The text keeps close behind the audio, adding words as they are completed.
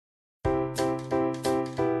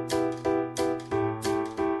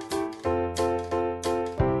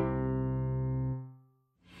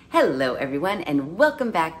Hello everyone and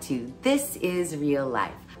welcome back to This Is Real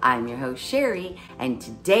Life. I'm your host Sheri and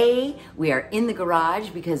today we are in the garage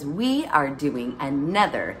because we are doing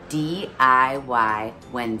another DIY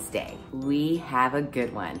Wednesday. We have a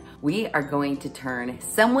good one. We are going to turn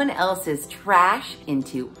someone else's trash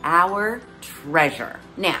into our treasure.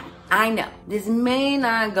 Now, I know this may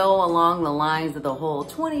not go along the lines of the whole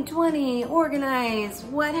 2020, organize,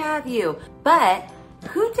 what have you, but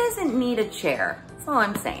who doesn't need a chair? That's all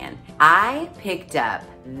I'm saying. I picked up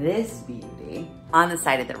this beauty on the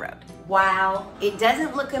side of the road. While it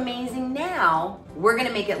doesn't look amazing now, we're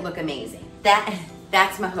gonna make it look amazing.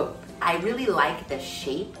 That's my hope. I really like the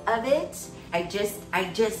shape of it. I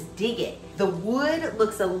just dig it. The wood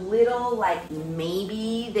looks a little like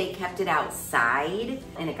maybe they kept it outside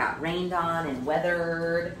and it got rained on and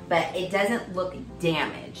weathered, but it doesn't look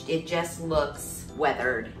damaged. It just looks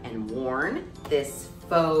weathered and worn. This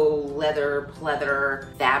faux leather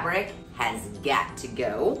pleather fabric has got to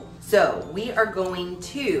go. So we are going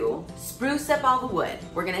to spruce up all the wood.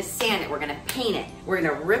 We're gonna sand it, we're gonna paint it. We're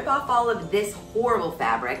gonna rip off all of this horrible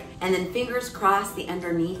fabric and then fingers crossed the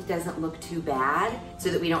underneath doesn't look too bad so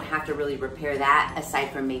that we don't have to really repair that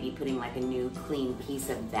aside from maybe putting like a new clean piece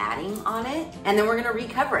of batting on it. And then we're gonna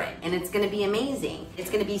recover it and it's gonna be amazing.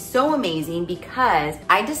 It's gonna be so amazing because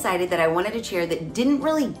I decided that I wanted a chair that didn't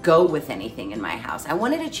really go with anything in my house. I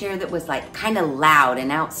wanted a chair that was like kind of loud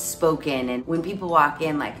and outspoken and when people walk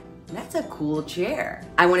in like, that's a cool chair.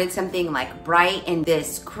 I wanted something like bright and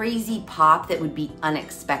this crazy pop that would be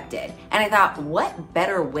unexpected. And I thought, what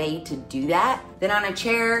better way to do that than on a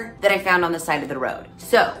chair that I found on the side of the road?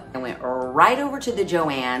 So I went right over to the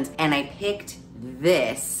Joann's and I picked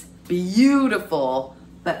this beautiful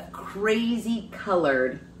but crazy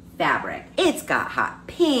colored fabric. It's got hot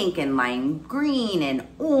pink and lime green and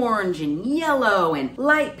orange and yellow and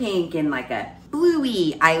light pink and like a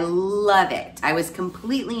bluey. I love it. I was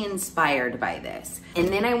completely inspired by this. And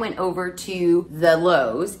then I went over to the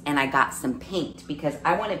Lowe's and I got some paint because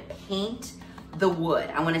I want to paint the wood.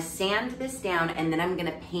 I want to sand this down and then I'm going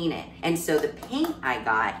to paint it. And so the paint I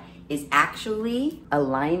got is actually a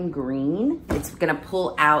lime green. It's gonna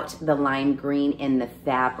pull out the lime green in the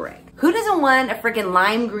fabric. Who doesn't want a freaking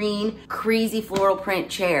lime green, crazy floral print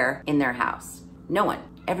chair in their house? No one.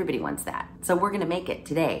 Everybody wants that. So we're gonna make it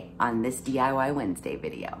today on this DIY Wednesday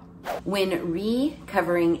video. When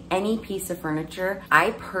recovering any piece of furniture,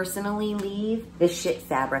 I personally leave the shit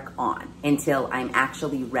fabric on until I'm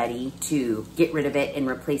actually ready to get rid of it and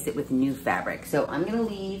replace it with new fabric. So I'm gonna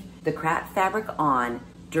leave the crap fabric on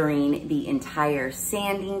during the entire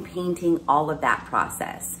sanding, painting, all of that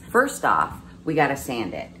process. First off, we gotta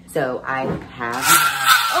sand it. So I have,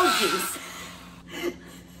 oh geez.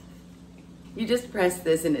 You just press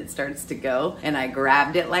this and it starts to go. And I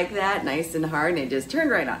grabbed it like that, nice and hard, and it just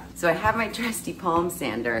turned right on. So I have my trusty palm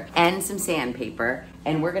sander and some sandpaper,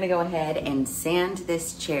 and we're gonna go ahead and sand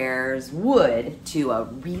this chair's wood to a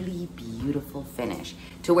really beautiful finish,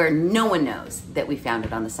 to where no one knows that we found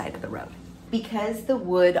it on the side of the road. Because the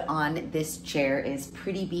wood on this chair is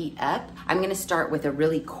pretty beat up, I'm gonna start with a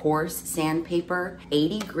really coarse sandpaper.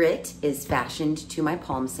 80 grit is fashioned to my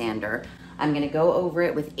palm sander. I'm gonna go over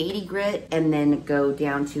it with 80 grit and then go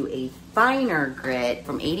down to a finer grit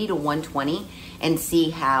from 80 to 120 and see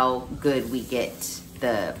how good we get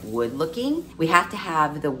the wood looking. We have to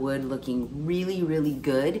have the wood looking really, really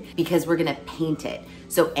good because we're gonna paint it.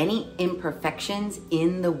 So any imperfections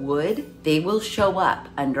in the wood, they will show up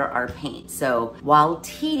under our paint. So while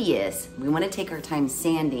tedious, we wanna take our time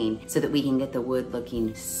sanding so that we can get the wood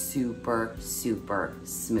looking super, super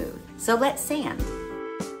smooth. So let's sand.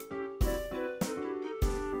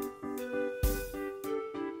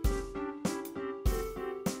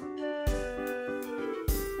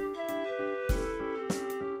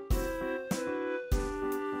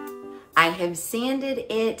 I have sanded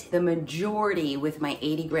it the majority with my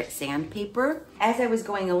 80 grit sandpaper. As I was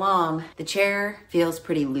going along, the chair feels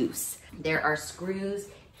pretty loose. There are screws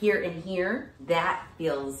here and here. That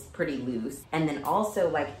feels pretty loose. And then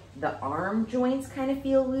also like the arm joints kind of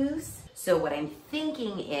feel loose. So what I'm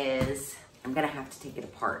thinking is I'm gonna have to take it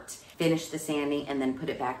apart, finish the sanding, and then put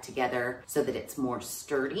it back together so that it's more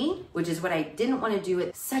sturdy, which is what I didn't want to do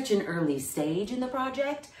at such an early stage in the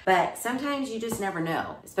project. But sometimes you just never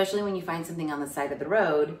know, especially when you find something on the side of the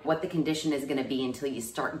road, what the condition is gonna be until you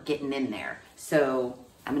start getting in there. So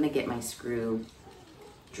I'm gonna get my screw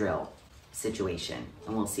drill situation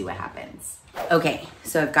and we'll see what happens. Okay,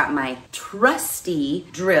 so I've got my trusty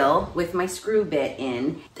drill with my screw bit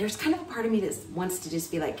in. There's kind of a part of me that wants to just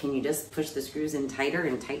be like, can you just push the screws in tighter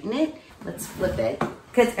and tighten it? Let's flip it.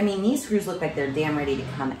 Because, I mean, these screws look like they're damn ready to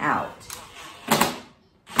come out.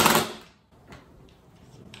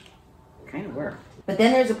 But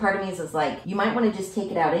then there's a part of me that's like, you might want to just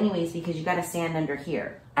take it out anyways because you got to sand under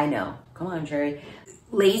here. I know. Come on, Sheri.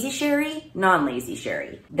 Lazy Sheri, non-lazy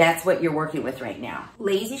Sheri. That's what you're working with right now.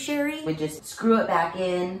 Lazy Sheri would just screw it back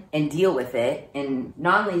in and deal with it. And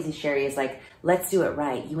non-lazy Sheri is like, let's do it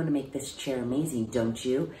right. You want to make this chair amazing, don't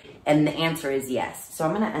you? And the answer is yes. So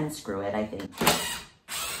I'm going to unscrew it, I think.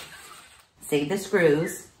 Save the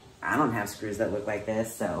screws. I don't have screws that look like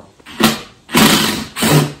this, so.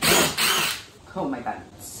 Oh my God,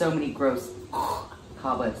 so many gross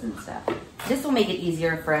cobwebs and stuff. This will make it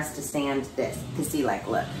easier for us to sand this, to see like,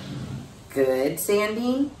 look, good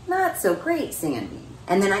sanding, not so great sanding.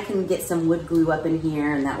 And then I can get some wood glue up in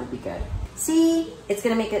here and that will be good. See, it's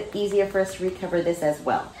gonna make it easier for us to recover this as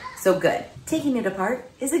well. So good. Taking it apart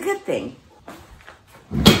is a good thing.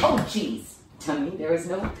 Oh geez, tell me there was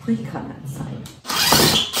no leak on that side.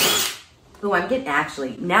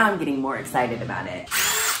 Oh, now I'm getting more excited about it.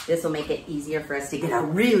 This will make it easier for us to get a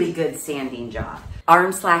really good sanding job.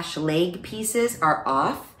 Arm/leg pieces are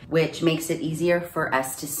off, which makes it easier for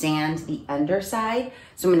us to sand the underside.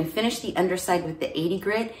 So I'm gonna finish the underside with the 80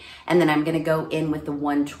 grit, and then I'm gonna go in with the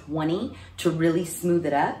 120 to really smooth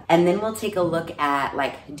it up. And then we'll take a look at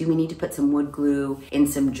like, do we need to put some wood glue in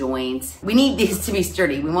some joints? We need these to be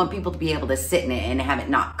sturdy. We want people to be able to sit in it and have it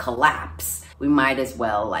not collapse. We might as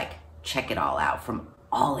well like check it all out from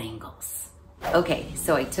all angles. Okay,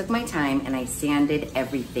 so I took my time and I sanded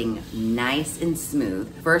everything nice and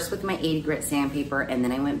smooth. First with my 80 grit sandpaper, and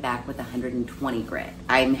then I went back with 120 grit.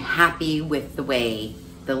 I'm happy with the way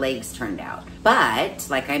the legs turned out. But,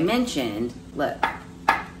 like I mentioned, look,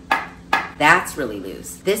 that's really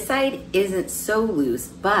loose. This side isn't so loose,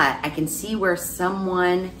 but I can see where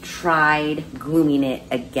someone tried gluing it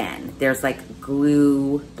again. There's like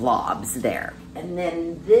glue blobs there. And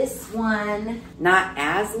then this one, not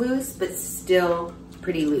as loose, but still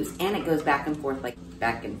pretty loose. And it goes back and forth, like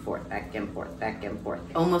back and forth, back and forth, back and forth.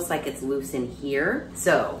 Almost like it's loose in here.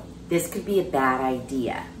 So this could be a bad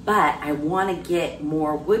idea, but I wanna get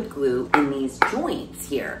more wood glue in these joints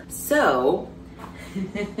here. So,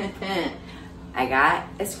 I got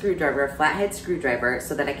a screwdriver, a flathead screwdriver,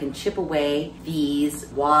 so that I can chip away these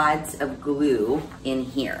wads of glue in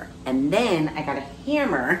here. And then I got a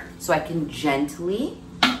hammer so I can gently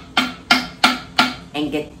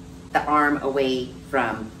and get the arm away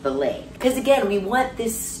from the leg. Because again, we want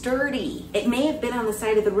this sturdy. It may have been on the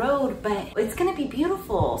side of the road, but it's gonna be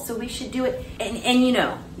beautiful. So we should do it. And you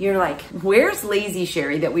know, you're like, where's lazy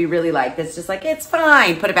Sheri that we really like? That's just like, it's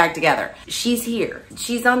fine, put it back together. She's here.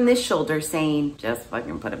 She's on this shoulder saying, just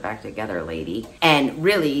fucking put it back together, lady. And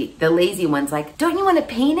really, the lazy one's like, don't you wanna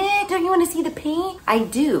paint it? Don't you wanna see the paint? I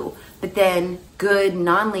do. But then good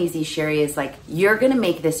non-lazy Sheri is like, you're gonna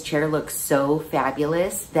make this chair look so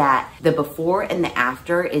fabulous that the before and the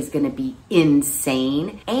after is gonna be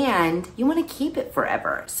insane, and you wanna keep it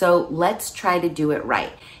forever. So let's try to do it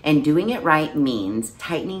right. And doing it right means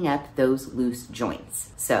tightening up those loose joints.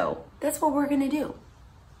 So that's what we're gonna do.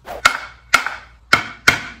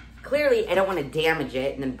 Clearly, I don't want to damage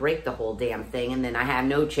it and then break the whole damn thing, and then I have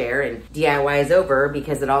no chair and DIY is over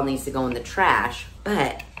because it all needs to go in the trash.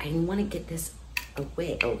 But I want to get this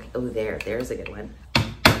away. Oh, there's a good one.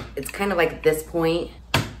 It's kind of like at this point,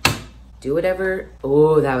 do whatever.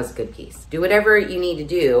 Oh, that was a good piece. Do whatever you need to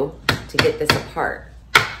do to get this apart.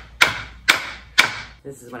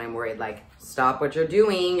 This is when I'm worried, like, stop what you're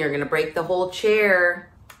doing. You're going to break the whole chair.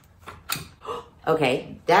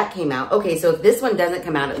 Okay, that came out. Okay, so if this one doesn't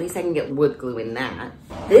come out, at least I can get wood glue in that.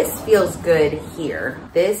 This feels good here.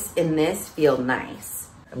 This and this feel nice.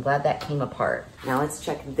 I'm glad that came apart. Now let's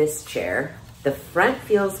check this chair. The front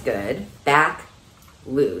feels good, back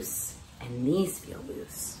loose, and these feel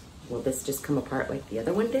loose. Will this just come apart like the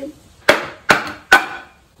other one did?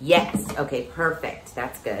 Yes, okay, perfect,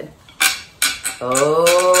 that's good.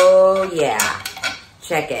 Oh yeah,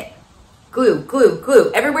 check it. Glue, glue, glue,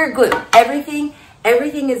 everywhere glue.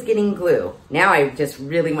 Everything is getting glue. Now I just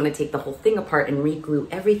really want to take the whole thing apart and re-glue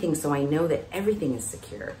everything so I know that everything is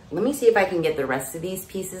secure. Let me see if I can get the rest of these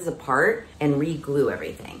pieces apart and re-glue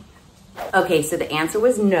everything. Okay, so the answer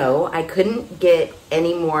was no. I couldn't get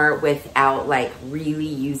any more without like really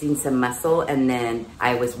using some muscle, and then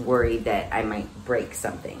I was worried that I might break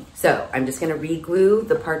something. So I'm just gonna re-glue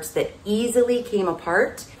the parts that easily came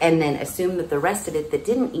apart and then assume that the rest of it that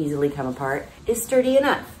didn't easily come apart is sturdy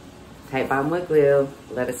enough. Tight bond wood glue,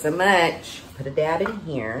 let it so much. Put a dab in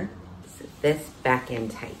here, sit this back in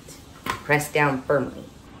tight. Press down firmly.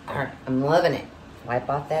 All right, I'm loving it. Wipe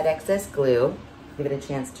off that excess glue. Give it a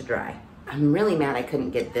chance to dry. I'm really mad I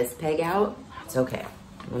couldn't get this peg out. It's okay.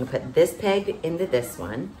 I'm gonna put this peg into this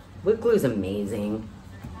one. Wood glue's amazing.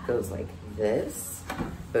 It goes like this.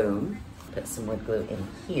 Boom. Put some wood glue in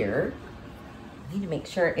here. I need to make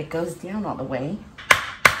sure it goes down all the way.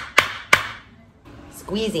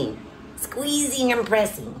 Squeezing and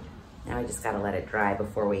pressing. Now I just gotta let it dry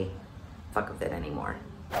before we fuck with it anymore.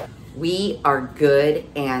 We are good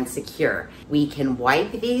and secure. We can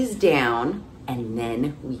wipe these down and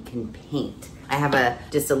then we can paint. I have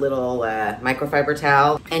just a little microfiber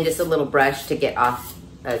towel and just a little brush to get off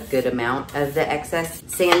a good amount of the excess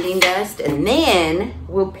sanding dust, and then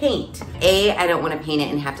we'll paint. I don't want to paint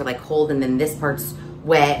it and have to like hold, and then this part's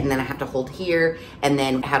wet and then I have to hold here, and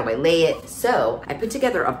then how do I lay it? So I put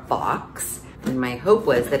together a box, and my hope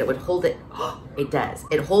was that it would hold it. It does.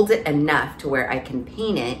 It holds it enough to where I can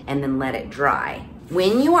paint it and then let it dry.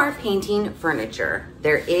 When you are painting furniture,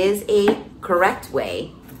 there is a correct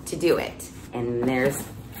way to do it, and there's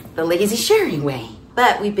the lazy Sheri way.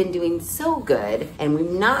 But we've been doing so good and we've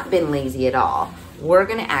not been lazy at all. We're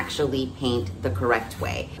gonna actually paint the correct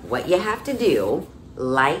way. What you have to do,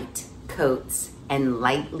 light coats and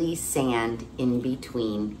lightly sand in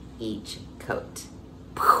between each coat.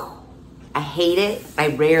 I hate it,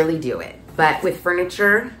 I rarely do it. But with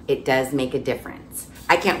furniture, it does make a difference.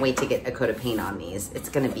 I can't wait to get a coat of paint on these. It's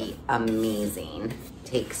gonna be amazing.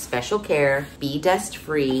 Take special care, be dust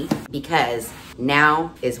free, because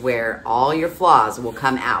now is where all your flaws will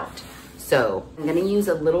come out. So I'm gonna use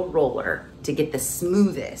a little roller to get the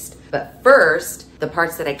smoothest. But first, the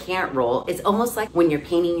parts that I can't roll, it's almost like when you're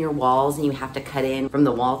painting your walls and you have to cut in from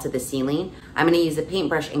the wall to the ceiling. I'm gonna use a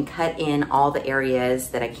paintbrush and cut in all the areas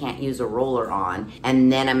that I can't use a roller on,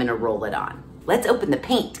 and then I'm gonna roll it on. Let's open the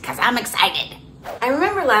paint, because I'm excited. I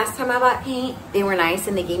remember last time I bought paint, they were nice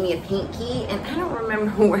and they gave me a paint key, and I don't remember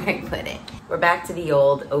where I put it. We're back to the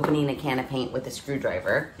old opening a can of paint with a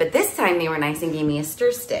screwdriver. But this time they were nice and gave me a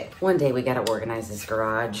stir stick. One day we gotta organize this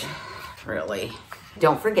garage, really.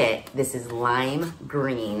 Don't forget, this is lime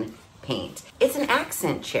green paint. It's an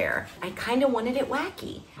accent chair. I kinda wanted it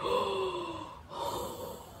wacky. Oh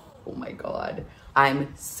my God.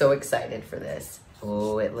 I'm so excited for this.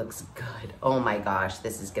 Oh, it looks good. Oh my gosh,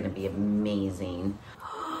 this is gonna be amazing.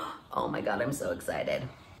 Oh my God, I'm so excited.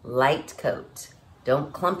 Light coat.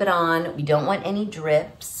 Don't clump it on. We don't want any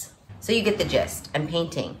drips. So you get the gist. I'm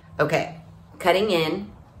painting. Okay, cutting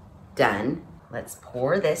in, done. Let's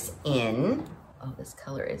pour this in. Oh, this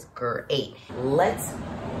color is great. Let's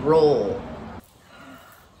roll.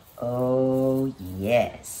 Oh,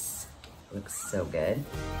 yes. Looks so good.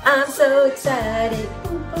 I'm so excited.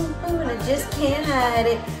 Ooh, ooh, ooh, and I just can't hide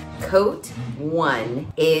it. Coat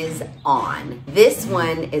 1 is on. This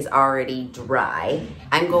one is already dry.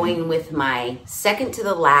 I'm going with my second to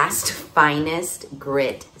the last finest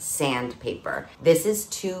grit sandpaper. This is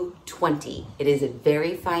 220. It is a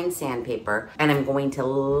very fine sandpaper, and I'm going to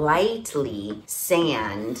lightly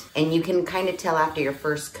sand, and you can kind of tell after your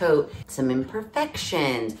first coat some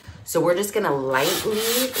imperfections. So we're just gonna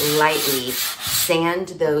lightly sand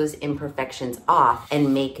those imperfections off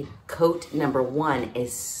and make coat number 1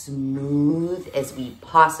 as smooth as we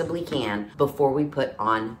possibly can before we put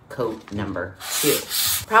on coat number 2.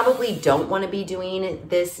 Probably don't wanna be doing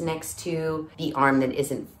this next to the arm that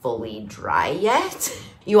isn't fully dry yet.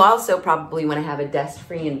 You also probably wanna have a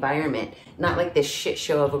dust-free environment, not like this shit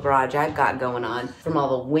show of a garage I've got going on from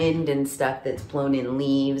all the wind and stuff that's blown in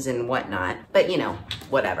leaves and whatnot, but you know,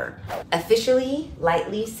 whatever. Officially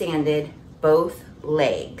lightly sanded both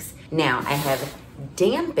legs. Now I have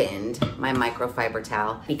dampened my microfiber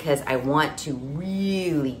towel because I want to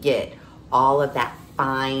really get all of that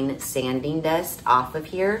fine sanding dust off of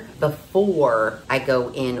here before I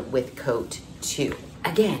go in with coat 2.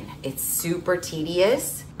 Again, it's super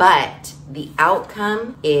tedious, but the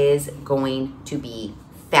outcome is going to be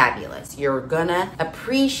fabulous. You're gonna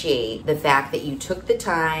appreciate the fact that you took the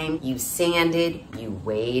time, you sanded, you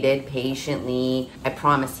waited patiently. I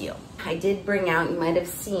promise you. I did bring out, you might have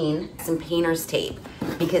seen, some painter's tape,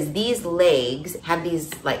 because these legs have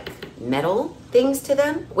these like metal things to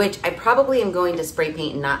them, which I probably am going to spray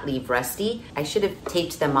paint and not leave rusty. I should have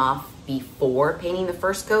taped them off before painting the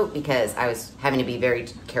first coat because I was having to be very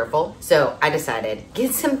careful. So I decided,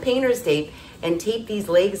 get some painter's tape and tape these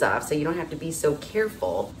legs off so you don't have to be so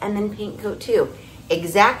careful, and then paint coat 2.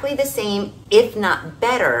 Exactly the same, if not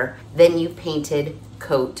better, than you painted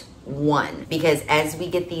coat 1. Because as we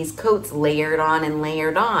get these coats layered on and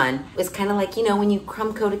layered on, it's kind of like, you know, when you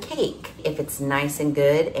crumb coat a cake. If it's nice and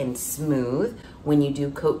good and smooth, when you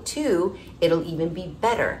do coat 2, it'll even be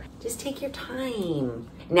better. Just take your time.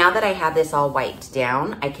 Now that I have this all wiped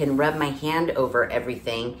down, I can rub my hand over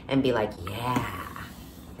everything and be like, yeah,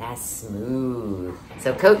 that's smooth.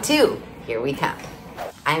 So coat 2, here we come.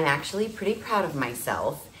 I'm actually pretty proud of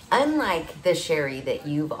myself. Unlike the Sheri that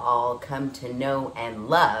you've all come to know and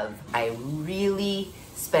love, I really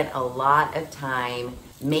spent a lot of time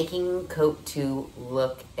making coat 2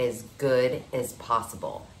 look as good as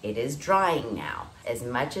possible. It is drying now. As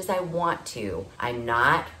much as I want to, I'm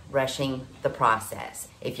not rushing the process.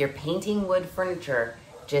 If you're painting wood furniture,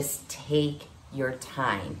 just take your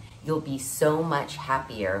time. You'll be so much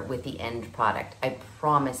happier with the end product, I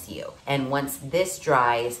promise you. And once this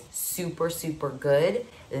dries super, super good,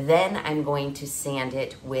 then I'm going to sand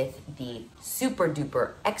it with the super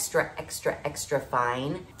duper extra, extra, extra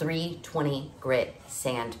fine 320 grit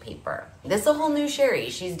sandpaper. This is a whole new Sheri.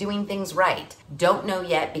 She's doing things right. Don't know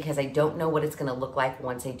yet because I don't know what it's gonna look like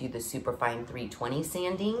once I do the super fine 320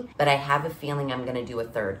 sanding, but I have a feeling I'm gonna do a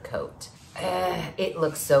third coat. It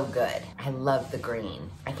looks so good. I love the green.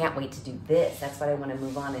 I can't wait to do this. That's why I want to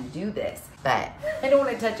move on and do this. But I don't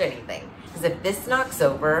want to touch anything. Because if this knocks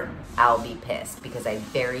over, I'll be pissed because I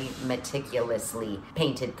very meticulously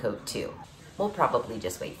painted coat 2. We'll probably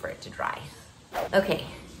just wait for it to dry. Okay,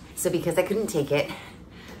 so because I couldn't take it,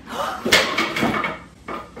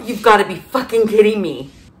 you've got to be fucking kidding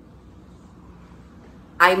me.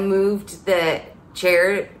 I moved the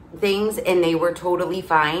chair things and they were totally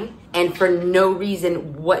fine, and for no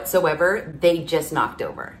reason whatsoever they just knocked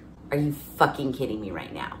over. Are you fucking kidding me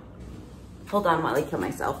right now? Hold on while I kill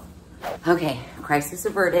myself. Okay, crisis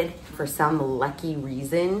averted. For some lucky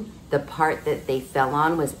reason, the part that they fell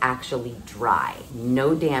on was actually dry.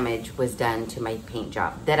 No damage was done to my paint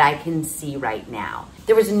job that I can see right now.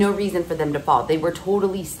 There was no reason for them to fall. They were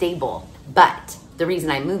totally stable, but the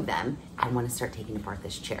reason I moved them, I want to start taking apart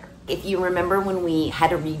this chair. If you remember when we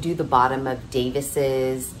had to redo the bottom of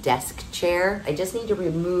Davis's desk chair, I just need to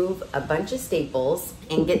remove a bunch of staples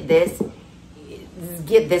and get this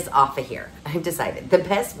off of here. I've decided the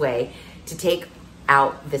best way to take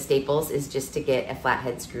out the staples is just to get a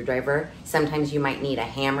flathead screwdriver. Sometimes you might need a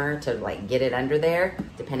hammer to like get it under there,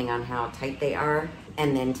 depending on how tight they are,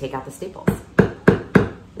 and then take out the staples.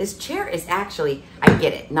 This chair is actually, I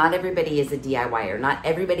get it, not everybody is a DIYer. Not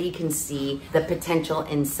everybody can see the potential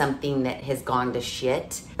in something that has gone to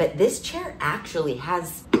shit, but this chair actually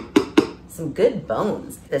has some good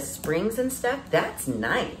bones. The springs and stuff, that's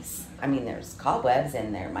nice. I mean, there's cobwebs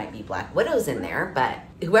and there might be black widows in there, but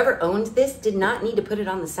whoever owned this did not need to put it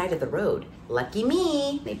on the side of the road. Lucky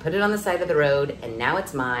me, they put it on the side of the road and now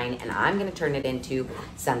it's mine and I'm gonna turn it into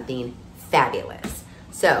something fabulous.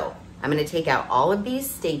 So, I'm gonna take out all of these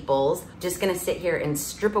staples, just gonna sit here and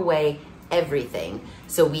strip away everything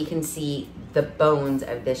so we can see the bones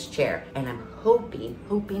of this chair. And I'm hoping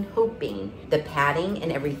the padding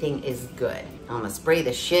and everything is good. I'm gonna spray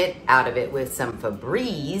the shit out of it with some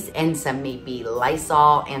Febreze and some maybe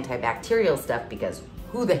Lysol antibacterial stuff because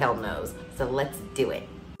who the hell knows? So let's do it.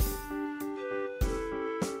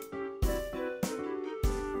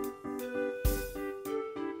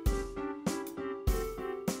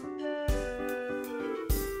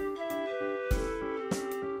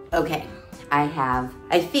 Okay, I have,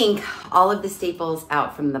 I think, all of the staples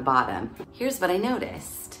out from the bottom. Here's what I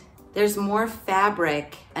noticed. There's more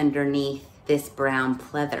fabric underneath this brown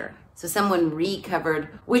pleather. So someone recovered,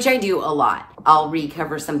 which I do a lot. I'll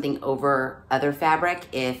recover something over other fabric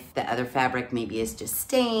if the other fabric maybe is just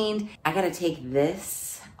stained. I gotta take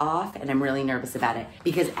this off and I'm really nervous about it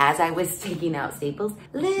because as I was taking out staples,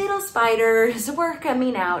 little spiders were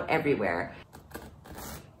coming out everywhere.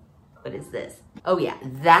 What is this? Oh yeah,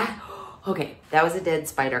 okay, that was a dead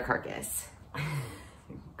spider carcass.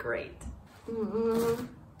 Great.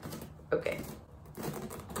 Okay.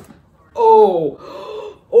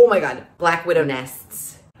 Oh my God, black widow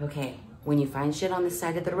nests. Okay, when you find shit on the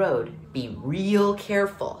side of the road, be real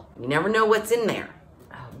careful. You never know what's in there.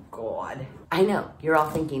 Oh God. I know, you're all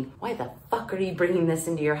thinking, why the fuck are you bringing this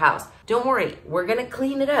into your house? Don't worry, we're gonna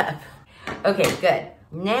clean it up. Okay, good.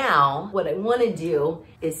 Now, what I wanna do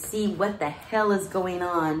is see what the hell is going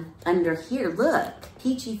on under here. Look,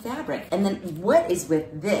 peachy fabric. And then what is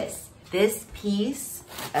with this? This piece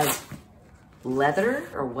of leather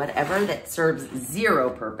or whatever that serves zero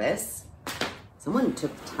purpose. Someone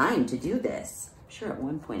took time to do this. I'm sure at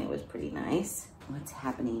one point it was pretty nice. What's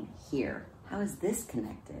happening here? How is this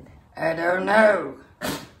connected? I don't know.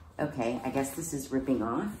 Okay, I guess this is ripping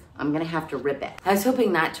off. I'm gonna have to rip it. I was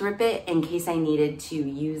hoping not to rip it in case I needed to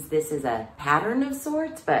use this as a pattern of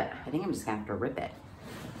sorts, but I think I'm just gonna have to rip it.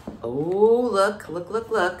 Oh, look.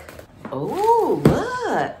 Oh,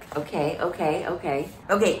 look. Okay.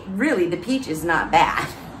 Okay, really, the peach is not bad.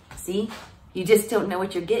 See? You just don't know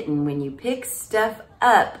what you're getting when you pick stuff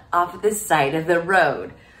up off the side of the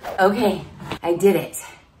road. Okay, I did it.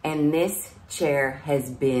 And this chair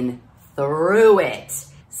has been through it.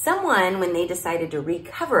 Someone, when they decided to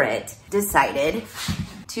recover it, decided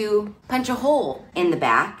to punch a hole in the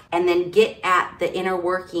back and then get at the inner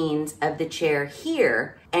workings of the chair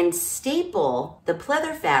here and staple the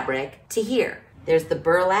pleather fabric to here. There's the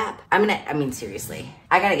burlap. I mean, seriously,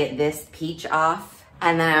 I gotta get this peach off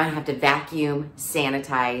and then I have to vacuum,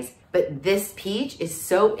 sanitize. But this peach is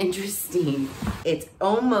so interesting. It's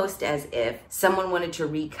almost as if someone wanted to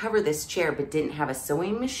recover this chair but didn't have a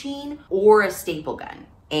sewing machine or a staple gun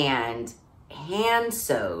and hand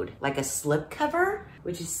sewed like a slip cover,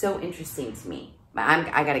 which is so interesting to me. But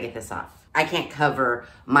I gotta get this off. I can't cover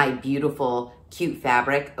my beautiful, cute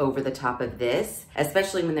fabric over the top of this,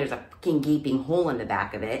 especially when there's a fucking gaping hole in the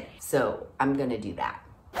back of it. So I'm gonna do that.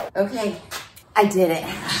 Okay, I did it.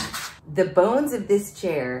 The bones of this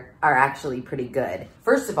chair are actually pretty good.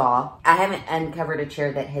 First of all, I haven't uncovered a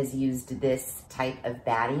chair that has used this type of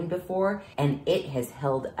batting before, and it has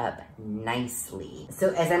held up nicely. So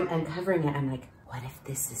as I'm uncovering it, I'm like, what if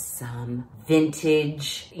this is some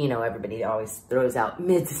vintage, you know, everybody always throws out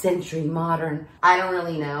mid-century modern. I don't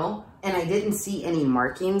really know. And I didn't see any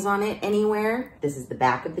markings on it anywhere. This is the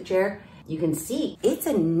back of the chair. You can see it's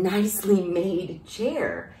a nicely made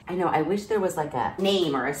chair. I know, I wish there was like a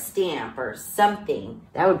name or a stamp or something.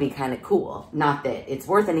 That would be kind of cool. Not that it's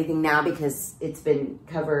worth anything now because it's been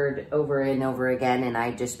covered over and over again and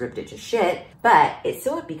I just ripped it to shit, but it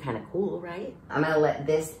still would be kind of cool, right? I'm gonna let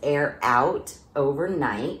this air out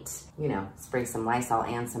overnight, you know, spray some Lysol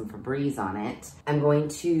and some Febreze on it. I'm going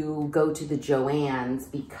to go to the Joann's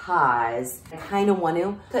because I kind of want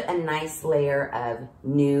to put a nice layer of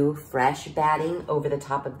new, fresh batting over the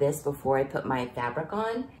top of this before I put my fabric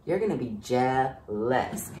on. You're gonna be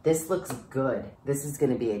jealous. This looks good. This is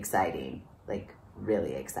gonna be exciting, like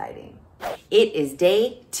really exciting. It is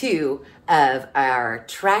day 2 of our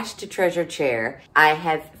trash to treasure chair. I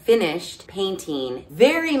have finished painting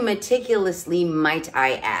very meticulously, might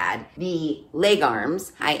I add, the leg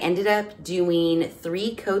arms. I ended up doing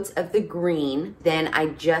 3 coats of the green. Then I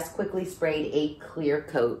just quickly sprayed a clear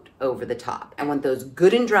coat over the top. I want those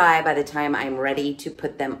good and dry by the time I'm ready to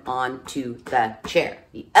put them onto the chair.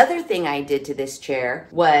 The other thing I did to this chair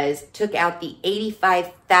was took out the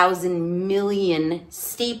 85,000 million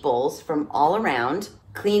staples from all around,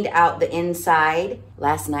 cleaned out the inside.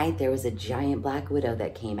 Last night there was a giant black widow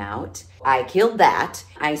that came out. I killed that.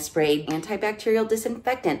 I sprayed antibacterial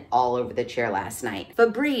disinfectant all over the chair last night.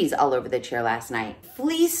 Febreze all over the chair last night.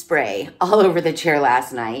 Fleece spray all over the chair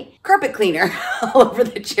last night. Carpet cleaner all over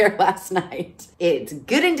the chair last night. It's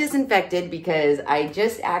good and disinfected because I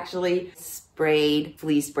just actually sprayed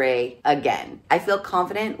flea spray again. I feel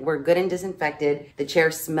confident we're good and disinfected. The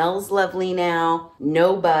chair smells lovely now.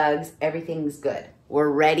 No bugs. Everything's good. We're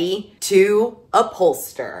ready to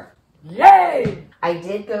upholster. Yay! I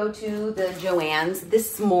did go to the Joann's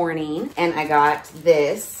this morning and I got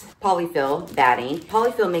this polyfill batting.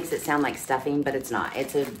 Polyfill makes it sound like stuffing, but it's not.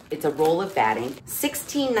 It's a roll of batting.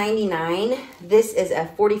 $16.99. This is a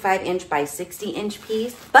 45-inch by 60-inch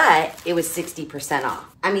piece, but it was 60%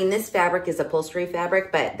 off. I mean, this fabric is upholstery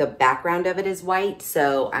fabric, but the background of it is white,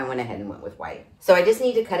 so I went ahead and went with white. So I just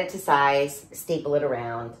need to cut it to size, staple it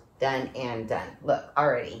around, done and done. Look,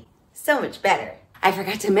 already so much better. I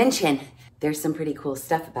forgot to mention, there's some pretty cool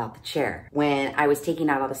stuff about the chair. When I was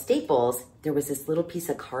taking out all the staples, there was this little piece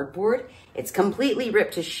of cardboard. It's completely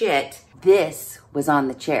ripped to shit. This was on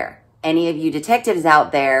the chair. Any of you detectives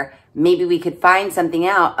out there, maybe we could find something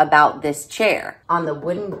out about this chair. On the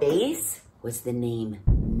wooden base was the name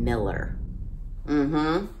Miller.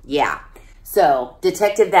 Yeah. So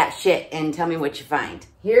detective that shit and tell me what you find.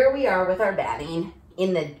 Here we are with our batting.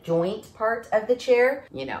 In the joint part of the chair,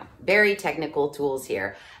 you know, very technical tools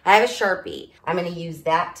here. I have a Sharpie. I'm gonna use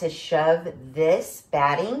that to shove this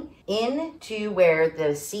batting into where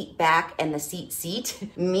the seat back and the seat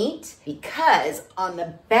meet, because on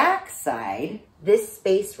the back side, this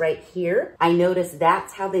space right here, I noticed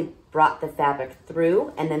that's how they brought the fabric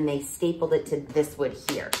through and then they stapled it to this wood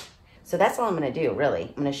here. So that's all I'm gonna do, really.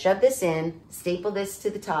 I'm gonna shove this in, staple this to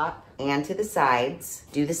the top and to the sides,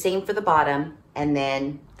 do the same for the bottom, and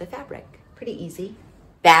then the fabric. Pretty easy.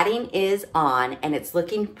 Batting is on and it's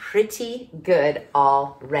looking pretty good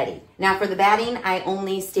already. Now for the batting, I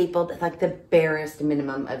only stapled like the barest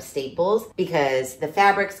minimum of staples because the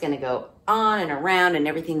fabric's gonna go on and around and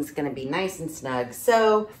everything's gonna be nice and snug.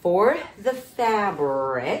 So for the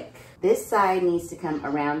fabric, this side needs to come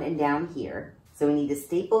around and down here. So we need to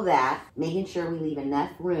staple that, making sure we leave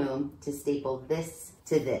enough room to staple this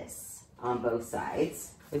to this on both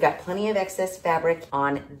sides. We've got plenty of excess fabric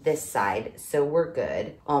on this side, so we're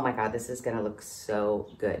good. Oh my God, this is gonna look so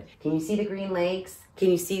good. Can you see the green legs? Can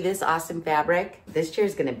you see this awesome fabric? This chair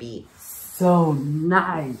is gonna be so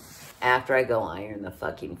nice after I go iron the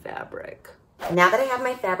fucking fabric. Now that I have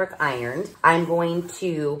my fabric ironed, I'm going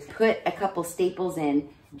to put a couple staples in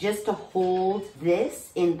just to hold this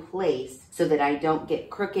in place so that I don't get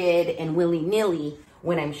crooked and willy-nilly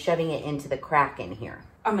when I'm shoving it into the crack in here.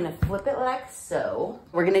 I'm gonna flip it like so.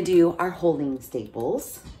 We're gonna do our holding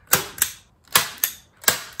staples.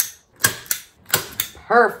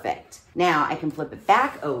 Perfect. Now I can flip it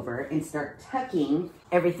back over and start tucking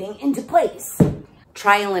everything into place.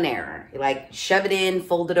 Trial and error. Like shove it in,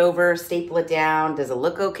 fold it over, staple it down. Does it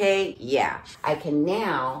look okay? Yeah. I can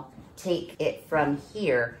now take it from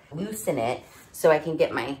here, loosen it so I can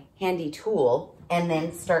get my handy tool and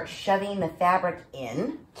then start shoving the fabric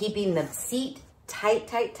in, keeping the seat tight,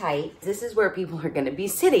 tight, tight. This is where people are gonna be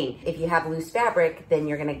sitting. If you have loose fabric, then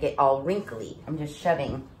you're gonna get all wrinkly. I'm just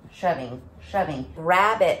shoving, shoving, shoving.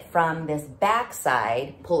 Grab it from this back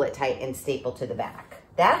side, pull it tight and staple to the back.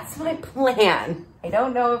 That's my plan. I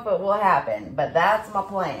don't know if it will happen, but that's my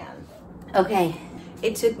plan. Okay,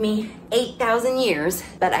 it took me 8,000 years,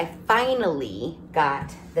 but I finally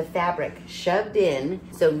got the fabric shoved in.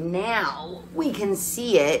 So now we can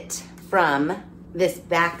see it from this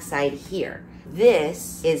back side here.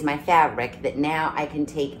 This is my fabric that now I can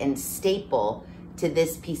take and staple to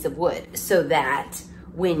this piece of wood so that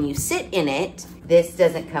when you sit in it, this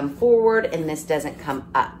doesn't come forward and this doesn't come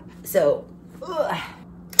up. So,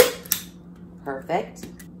 perfect.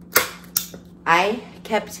 I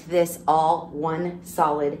kept this all one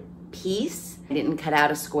solid piece. I didn't cut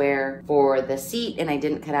out a square for the seat and I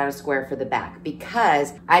didn't cut out a square for the back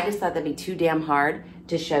because I just thought that'd be too damn hard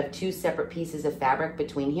to shove two separate pieces of fabric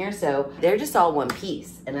between here. So they're just all one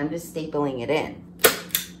piece and I'm just stapling it in.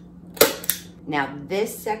 Now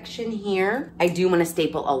this section here, I do want to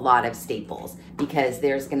staple a lot of staples because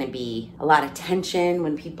there's going to be a lot of tension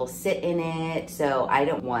when people sit in it. So I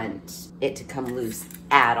don't want it to come loose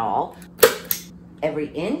at all. Every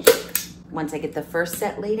inch, once I get the first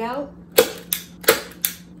set laid out.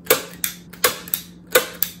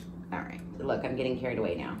 All right, look, I'm getting carried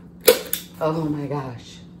away now. Oh my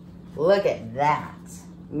gosh, look at that.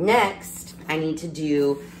 Next, I need to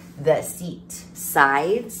do the seat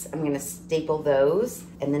sides. I'm gonna staple those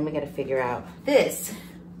and then we gotta figure out this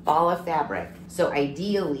ball of fabric. So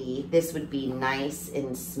ideally, this would be nice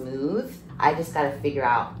and smooth. I just gotta figure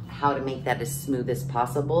out how to make that as smooth as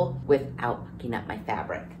possible without fucking up my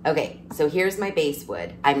fabric. Okay, so here's my base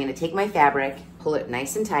wood. I'm gonna take my fabric, pull it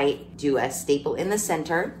nice and tight, do a staple in the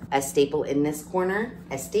center, a staple in this corner,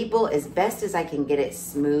 a staple as best as I can get it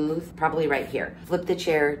smooth, probably right here. Flip the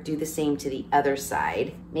chair, do the same to the other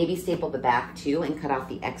side. Maybe staple the back too and cut off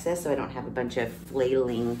the excess so I don't have a bunch of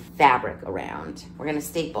flailing fabric around. We're gonna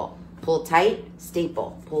staple. Pull tight,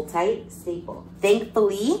 staple, pull tight, staple.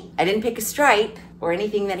 Thankfully, I didn't pick a stripe or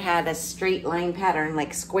anything that had a straight line pattern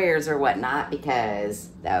like squares or whatnot because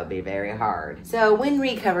that would be very hard. So when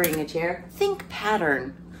recovering a chair, think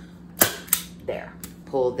pattern. There.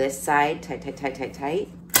 Pull this side, tight, tight, tight, tight, tight.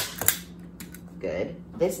 Good.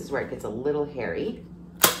 This is where it gets a little hairy.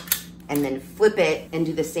 And then flip it and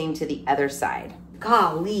do the same to the other side.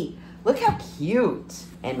 Golly, look how cute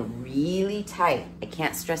and really tight. I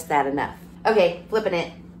can't stress that enough. Okay, flipping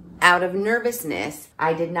it. Out of nervousness,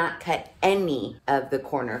 I did not cut any of the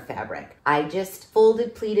corner fabric. I just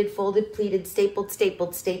folded, pleated, stapled,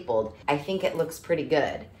 stapled, stapled. I think it looks pretty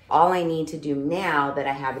good. All I need to do now that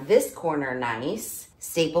I have this corner nice,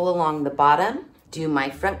 staple along the bottom, do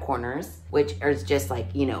my front corners, which is just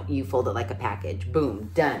like, you know, you fold it like a package.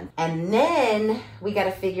 Boom, done. And then we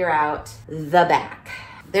gotta figure out the back.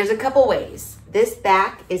 There's a couple ways. This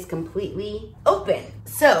back is completely open.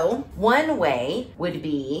 So one way would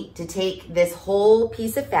be to take this whole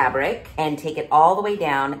piece of fabric and take it all the way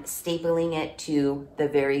down, stapling it to the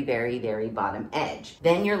very, very, very bottom edge.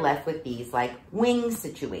 Then you're left with these like wing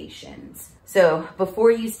situations. So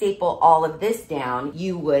before you staple all of this down,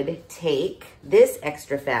 you would take this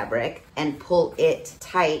extra fabric and pull it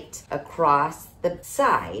tight across the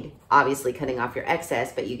side, obviously cutting off your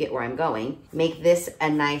excess, but you get where I'm going. Make this a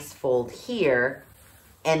nice fold here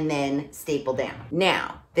and then staple down.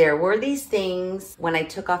 Now, there were these things when I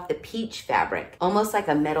took off the peach fabric, almost like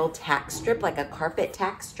a metal tack strip, like a carpet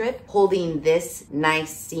tack strip, holding this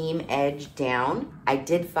nice seam edge down. I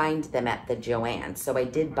did find them at the Joann, so I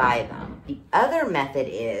did buy them. The other method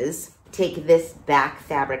is take this back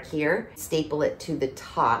fabric here, staple it to the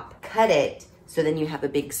top, cut it, so then you have a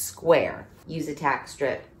big square. Use a tack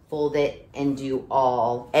strip, fold it and do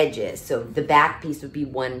all edges. So the back piece would be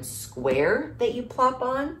one square that you plop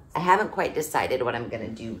on. I haven't quite decided what I'm gonna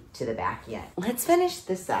do to the back yet. Let's finish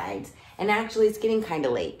the sides. And actually it's getting kind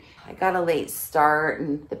of late. I got a late start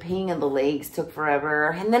and the painting of the legs took forever.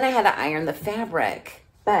 And then I had to iron the fabric.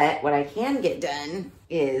 But what I can get done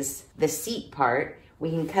is the seat part. We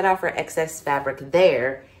can cut off our excess fabric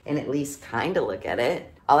there and at least kind of look at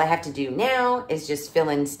it. All I have to do now is just fill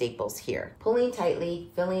in staples here. Pulling tightly,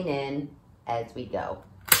 filling in as we go.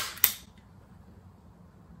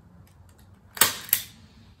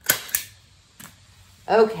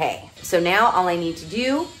 Okay, so now all I need to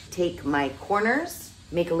do, take my corners,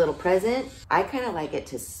 make a little present. I kind of like it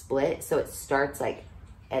to split so it starts like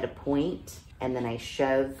at a point and then I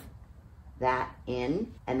shove that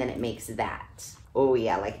in and then it makes that. Oh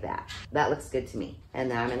yeah, like that. That looks good to me. And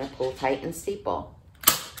then I'm gonna pull tight and staple.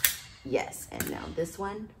 Yes, and now this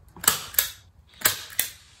one.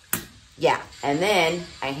 Yeah, and then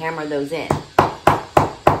I hammer those in.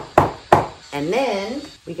 And then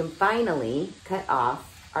we can finally cut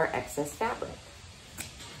off our excess fabric.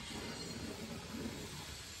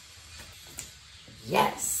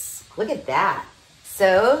 Yes, look at that.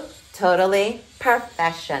 So totally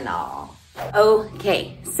professional.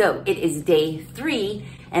 Okay, so it is day 3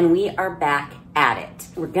 and we are back at it.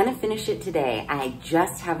 We're gonna finish it today. I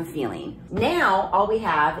just have a feeling. Now, all we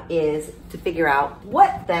have is to figure out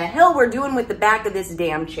what the hell we're doing with the back of this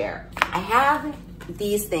damn chair. I have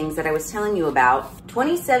these things that I was telling you about,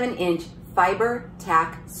 27-inch fiber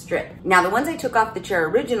tack strip. Now, the ones I took off the chair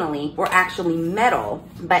originally were actually metal,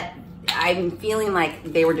 but I'm feeling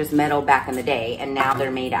like they were just metal back in the day, and now they're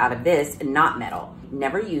made out of this and not metal.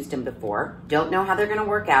 Never used them before. Don't know how they're gonna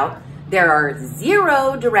work out. There are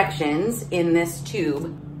 0 directions in this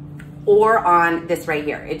tube or on this right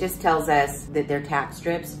here. It just tells us that they're tack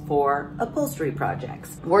strips for upholstery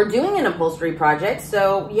projects. We're doing an upholstery project,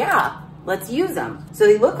 so yeah, let's use them. So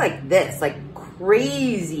they look like this, like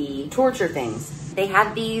crazy torture things. They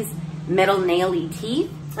have these metal nail-y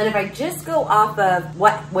teeth. And if I just go off of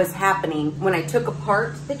what was happening when I took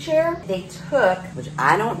apart the chair, they took, which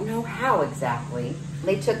I don't know how exactly,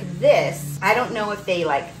 they took this. I don't know if they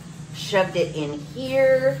like shoved it in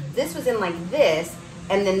here. This was in like this,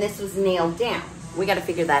 and then this was nailed down. We gotta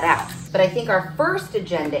figure that out. But I think our first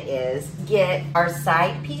agenda is get our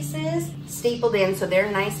side pieces stapled in so they're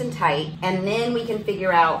nice and tight, and then we can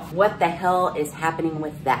figure out what the hell is happening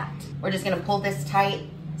with that. We're just gonna pull this tight,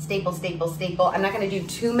 staple, staple, staple. I'm not gonna do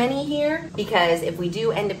too many here because if we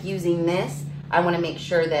do end up using this, I wanna make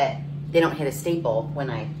sure that they don't hit a staple when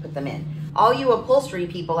I put them in. All you upholstery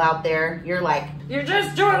people out there, you're like, you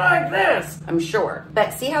just do it like this, I'm sure.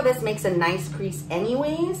 But see how this makes a nice crease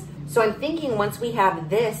anyways? So I'm thinking once we have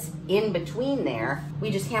this in between there,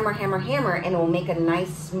 we just hammer, hammer, hammer, and it will make a nice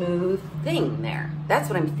smooth thing there. That's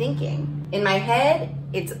what I'm thinking. In my head,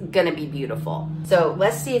 it's gonna be beautiful. So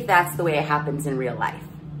let's see if that's the way it happens in real life.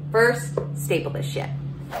 First, staple this shit.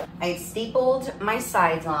 I stapled my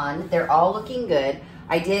sides on. They're all looking good.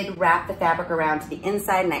 I did wrap the fabric around to the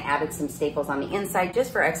inside and I added some staples on the inside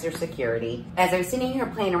just for extra security. As I was sitting here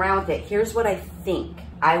playing around with it, here's what I think.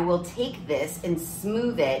 I will take this and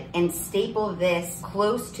smooth it and staple this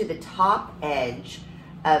close to the top edge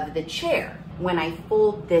of the chair. When I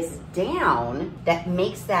fold this down, that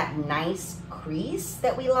makes that nice crease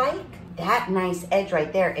that we like. That nice edge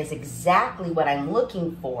right there is exactly what I'm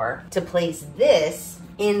looking for to place this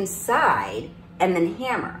inside and then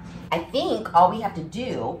hammer. I think all we have to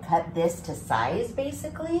do, cut this to size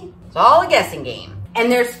basically. It's all a guessing game.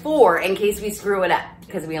 And there's 4 in case we screw it up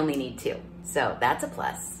because we only need 2. So that's a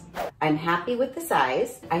plus. I'm happy with the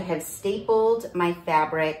size. I have stapled my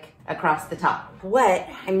fabric across the top. What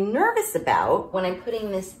I'm nervous about when I'm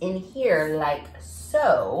putting this in here like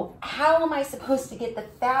so, how am I supposed to get the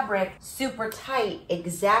fabric super tight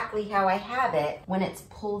exactly how I have it when it's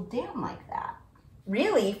pulled down like that?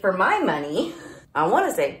 Really, for my money, I want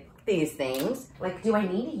to say these things. Like, do I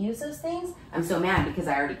need to use those things? I'm so mad because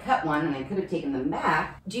I already cut one and I could have taken them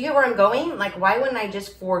back. Do you get where I'm going? Like, why wouldn't I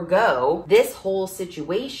just forego this whole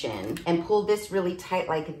situation and pull this really tight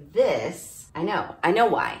like this? I know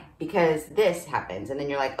why. Because this happens and then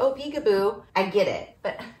you're like, oh, peekaboo, I get it.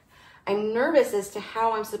 But I'm nervous as to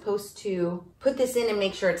how I'm supposed to put this in and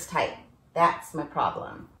make sure it's tight. That's my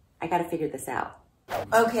problem. I gotta figure this out.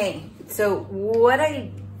 Okay, so what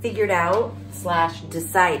I figured out /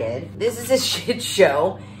 decided, this is a shit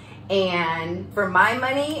show, and for my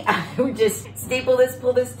money, I would just staple this,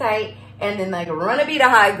 pull this tight, and then like run a bead of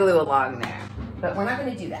hot glue along there. but we're not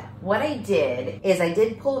gonna do that. What I did is I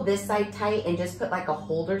did pull this side tight and just put like a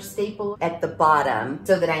holder staple at the bottom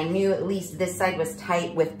so that I knew at least this side was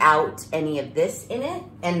tight without any of this in it.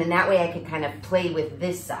 And then that way I could kind of play with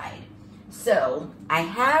this side. So I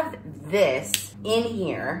have this in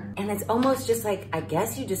here and it's almost just like, I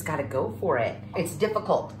guess you just gotta go for it. It's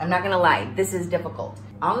difficult, I'm not gonna lie, this is difficult.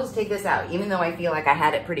 I'll just take this out, even though I feel like I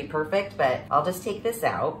had it pretty perfect, but I'll just take this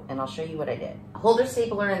out and I'll show you what I did. Holder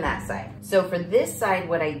stapler in that side. So for this side,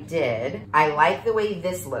 what I did, I like the way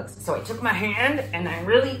this looks. So I took my hand and I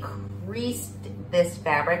really creased this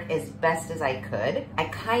fabric as best as I could. I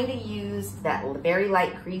kind of used that very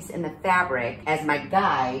light crease in the fabric as my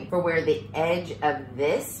guide for where the edge of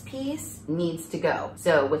this piece needs to go.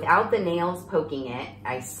 So without the nails poking it,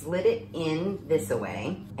 I slid it in this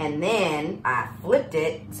way, and then I flipped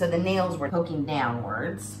it so the nails were poking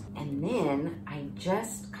downwards. And then I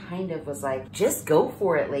just kind of was like, just go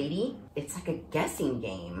for it, lady. It's like a guessing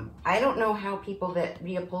game. I don't know how people that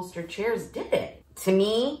reupholster chairs did it. To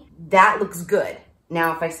me, that looks good.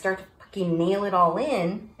 Now, if I start to fucking nail it all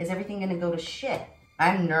in, is everything gonna go to shit?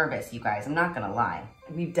 I'm nervous, you guys, I'm not gonna lie.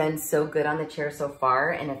 We've done so good on the chair so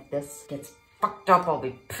far, and if this gets fucked up, I'll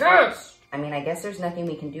be pissed. I mean, I guess there's nothing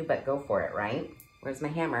we can do but go for it, right? Where's my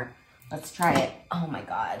hammer? Let's try it. Oh my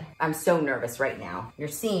God. I'm so nervous right now. You're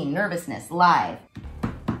seeing nervousness live.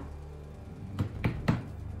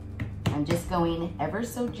 I'm just going ever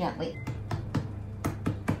so gently.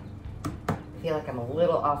 I feel like I'm a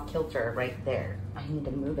little off kilter right there. I need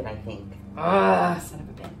to move it, I think. Ah, son of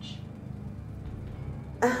a bitch.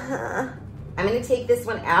 I'm gonna take this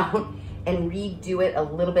one out and redo it a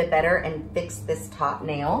little bit better and fix this top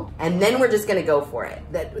nail. And then we're just gonna go for it.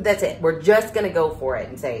 That's it. We're just gonna go for it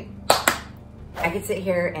and say, I could sit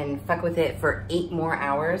here and fuck with it for 8 more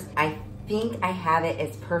hours. I think I have it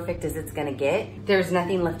as perfect as it's gonna get. There's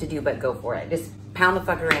nothing left to do but go for it. Just pound the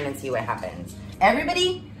fucker in and see what happens.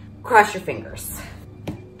 Everybody, cross your fingers.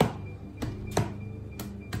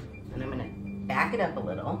 And I'm gonna back it up a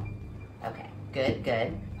little. Okay, good,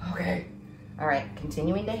 good. Okay. All right,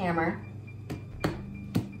 continuing to hammer.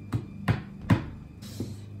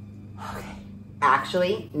 Okay,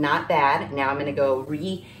 actually, not bad. Now I'm gonna go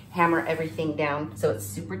re-hammer everything down so it's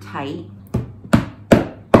super tight.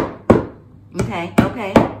 Okay,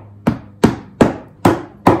 okay.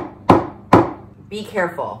 Be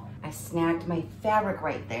careful. I snagged my fabric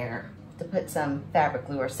right there to put some fabric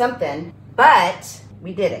glue or something, but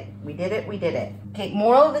we did it. We did it, we did it. Okay,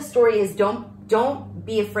 moral of the story is don't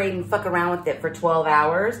be afraid and fuck around with it for 12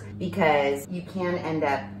 hours because you can end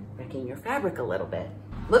up wrecking your fabric a little bit.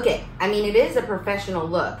 Look it, I mean, it is a professional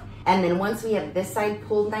look. And then once we have this side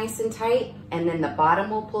pulled nice and tight and then the bottom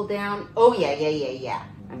will pull down, oh yeah, yeah, yeah, yeah.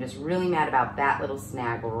 I'm just really mad about that little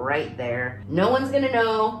snag right there. No one's gonna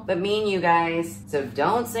know but me and you guys, so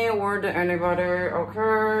don't say a word to anybody,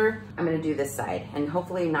 okay? I'm gonna do this side and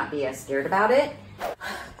hopefully not be as scared about it.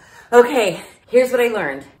 Okay, here's what I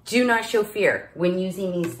learned. Do not show fear when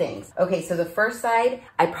using these things. Okay, so the first side,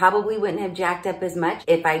 I probably wouldn't have jacked up as much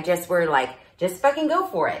if I just were like, just fucking go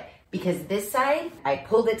for it. Because this side, I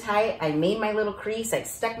pulled it tight, I made my little crease, I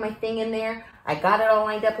stuck my thing in there, I got it all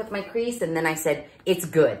lined up with my crease, and then I said, it's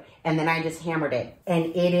good. And then I just hammered it, and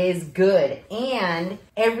it is good. And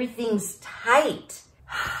everything's tight.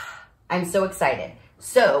 I'm so excited.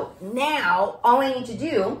 So now, all I need to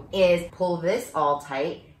do is pull this all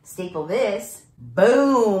tight, staple this,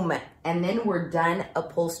 boom, and then we're done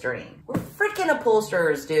upholstering. We're freaking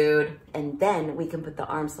upholsterers, dude. And then we can put the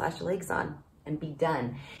arms/legs on and be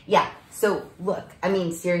done. Yeah, so look, I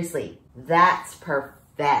mean, seriously, that's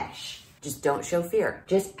perfesh. Just don't show fear.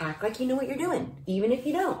 Just act like you know what you're doing, even if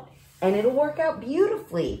you don't. And it'll work out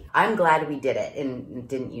beautifully. I'm glad we did it and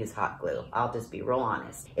didn't use hot glue. I'll just be real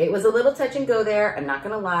honest. It was a little touch and go there. I'm not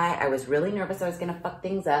gonna lie. I was really nervous I was gonna fuck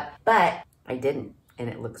things up, but I didn't, and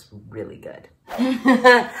it looks really good.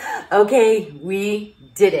 Okay, we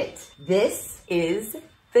did it. This is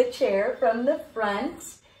the chair from the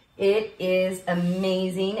front. It is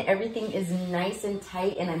amazing. Everything is nice and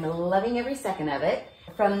tight, and I'm loving every second of it.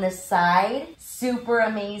 From the side, super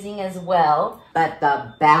amazing as well. But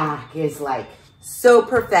the back is like so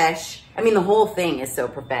profesh. I mean, the whole thing is so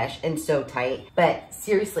profesh and so tight. But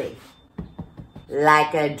seriously,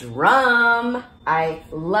 like a drum. I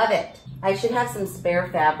love it. I should have some spare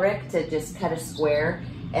fabric to just cut a square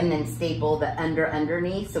and then staple the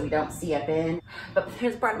underneath so we don't see up in. But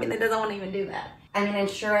there's part of me that doesn't want to even do that. I mean, I'm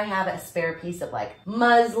sure I have a spare piece of like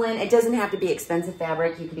muslin. It doesn't have to be expensive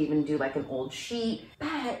fabric. You could even do like an old sheet, but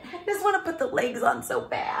I just want to put the legs on so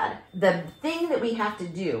bad. The thing that we have to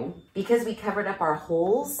do, because we covered up our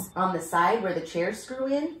holes on the side where the chairs screw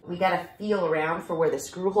in, we got to feel around for where the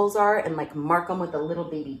screw holes are and like mark them with a little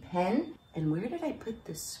baby pen. And where did I put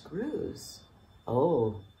the screws?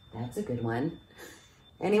 Oh, that's a good one.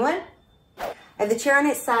 Anyone? I have the chair on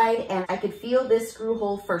its side and I could feel this screw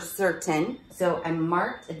hole for certain. So I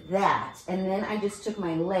marked that, and then I just took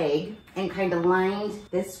my leg and kind of lined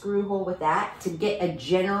this screw hole with that to get a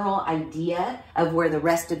general idea of where the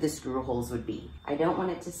rest of the screw holes would be. I don't want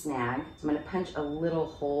it to snag, so I'm gonna punch a little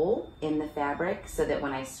hole in the fabric so that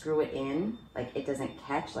when I screw it in, like it doesn't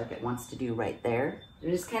catch like it wants to do right there. I'm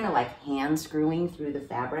just kind of like hand screwing through the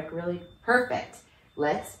fabric really. Perfect.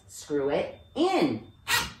 Let's screw it in.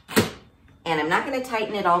 And I'm not gonna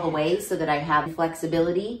tighten it all the way so that I have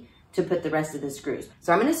flexibility to put the rest of the screws.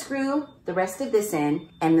 So I'm gonna screw the rest of this in,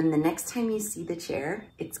 and then the next time you see the chair,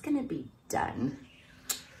 it's gonna be done.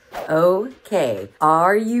 Okay,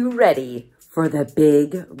 are you ready for the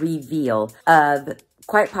big reveal of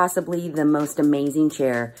quite possibly the most amazing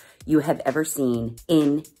chair you have ever seen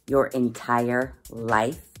in your entire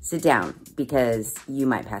life? Sit down because you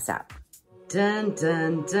might pass out. Dun,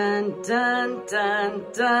 dun, dun, dun, dun,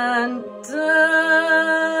 dun,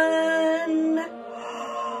 dun.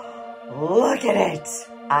 Look at it.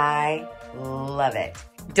 I love it.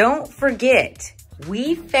 Don't forget,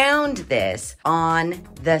 we found this on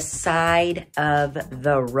the side of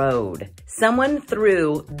the road. Someone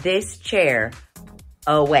threw this chair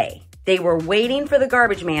away. They were waiting for the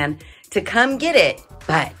garbage man to come get it,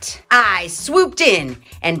 but I swooped in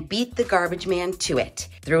and beat the garbage man to it.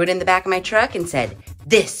 Threw it in the back of my truck and said,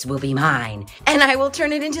 "This will be mine, and I will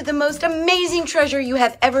turn it into the most amazing treasure you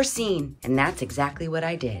have ever seen." And that's exactly what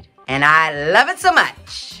I did. And I love it so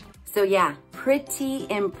much. So yeah, pretty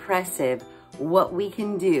impressive what we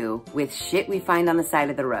can do with shit we find on the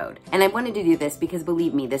side of the road. And I wanted to do this because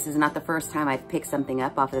believe me, this is not the first time I've picked something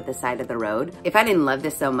up off of the side of the road. If I didn't love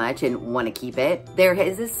this so much and want to keep it, there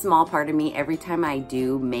is a small part of me every time I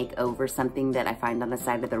do make over something that I find on the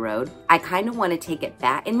side of the road, I kind of want to take it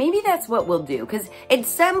back. And maybe that's what we'll do, because at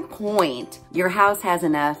some point your house has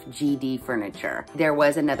enough GD furniture. There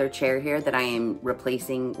was another chair here that I am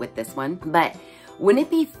replacing with this one, but wouldn't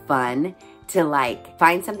it be fun to like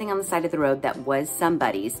find something on the side of the road that was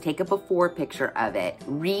somebody's, take a before picture of it,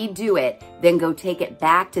 redo it, then go take it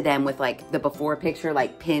back to them with like the before picture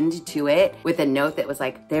like pinned to it with a note that was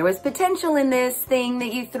like, there was potential in this thing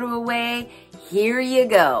that you threw away. Here you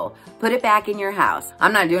go. Put it back in your house.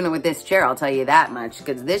 I'm not doing it with this chair, I'll tell you that much,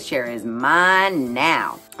 because this chair is mine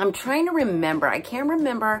now. I'm trying to remember, I can't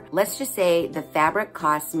remember. Let's just say the fabric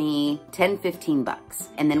cost me 10, 15 bucks.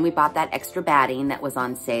 And then we bought that extra batting that was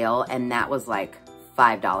on sale, and that was like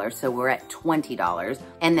 $5, so we're at $20.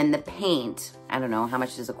 And then the paint, I don't know, how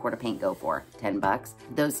much does a quart of paint go for? 10 bucks.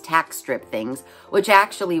 Those tack strip things, which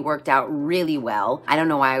actually worked out really well. I don't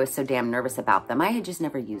know why I was so damn nervous about them. I had just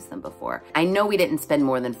never used them before. I know we didn't spend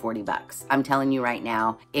more than 40 bucks. I'm telling you right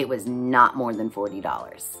now, it was not more than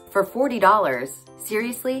 $40. For $40,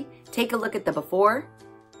 seriously, take a look at the before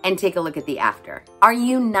and take a look at the after. Are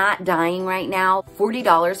you not dying right now?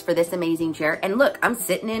 $40 for this amazing chair. And look, I'm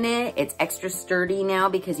sitting in it. It's extra sturdy now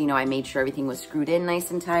because, you know, I made sure everything was screwed in nice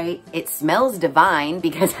and tight. It smells divine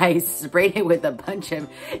because I sprayed it with a bunch of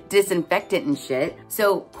disinfectant and shit.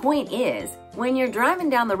 So point is, when you're driving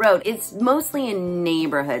down the road, it's mostly in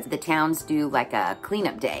neighborhoods. The towns do like a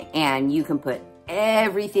cleanup day, and you can put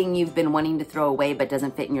everything you've been wanting to throw away but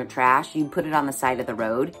doesn't fit in your trash, you put it on the side of the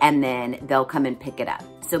road and then they'll come and pick it up.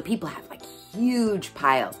 So people have like huge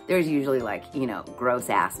piles. There's usually like, you know, gross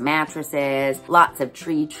ass mattresses, lots of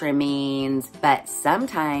tree trimmings, but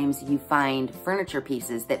sometimes you find furniture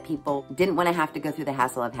pieces that people didn't want to have to go through the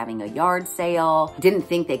hassle of having a yard sale, didn't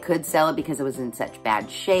think they could sell it because it was in such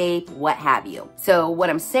bad shape, what have you. So what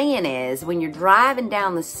I'm saying is, when you're driving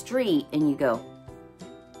down the street and you go,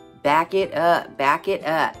 back it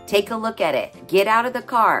up, take a look at it, get out of the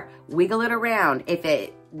car, wiggle it around. If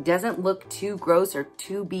it doesn't look too gross or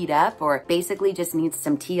too beat up, or basically just needs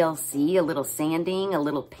some TLC, a little sanding, a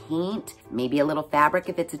little paint, maybe a little fabric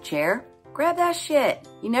if it's a chair, grab that shit.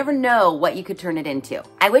 You never know what you could turn it into.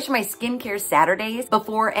 I wish my skincare Saturdays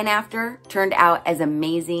before and after turned out as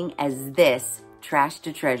amazing as this trash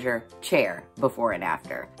to treasure chair before and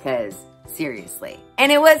after, because seriously.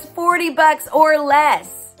 And it was 40 bucks or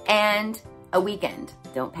less, and a weekend.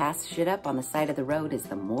 Don't pass shit up on the side of the road is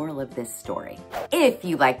the moral of this story. If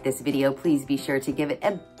you like this video, please be sure to give it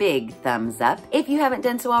a big thumbs up. If you haven't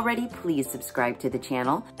done so already, please subscribe to the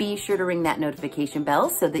channel. Be sure to ring that notification bell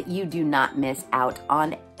so that you do not miss out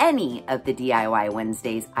on any of the DIY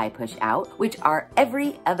Wednesdays I push out, which are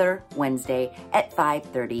every other Wednesday at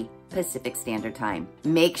 5:30 Pacific Standard Time.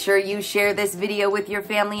 Make sure you share this video with your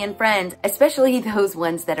family and friends, especially those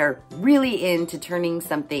ones that are really into turning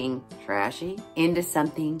something trashy into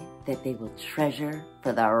something that they will treasure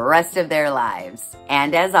for the rest of their lives.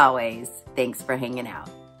 And as always, thanks for hanging out.